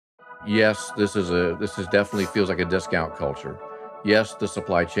Yes, this is definitely feels like a discount culture. Yes, the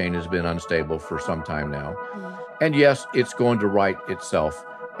supply chain has been unstable for some time now. Mm. And yes, it's going to right itself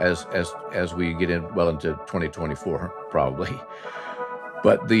as we get in well into 2024, probably.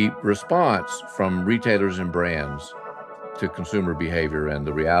 But the response from retailers and brands to consumer behavior and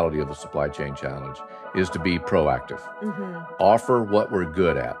the reality of the supply chain challenge is to be proactive. Mm-hmm. Offer what we're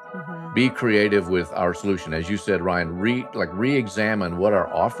good at. Mm-hmm. Be creative with our solution. As you said, Ryan, re-examine what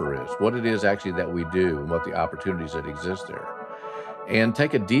our offer is, what it is actually that we do, and what the opportunities that exist there. And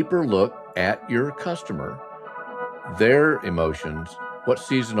take a deeper look at your customer, their emotions, what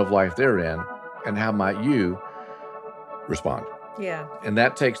season of life they're in, and how might you respond. Yeah. And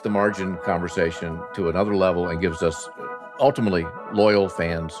that takes the margin conversation to another level and gives us ultimately loyal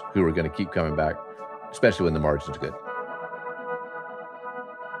fans who are going to keep coming back, especially when the margin's good.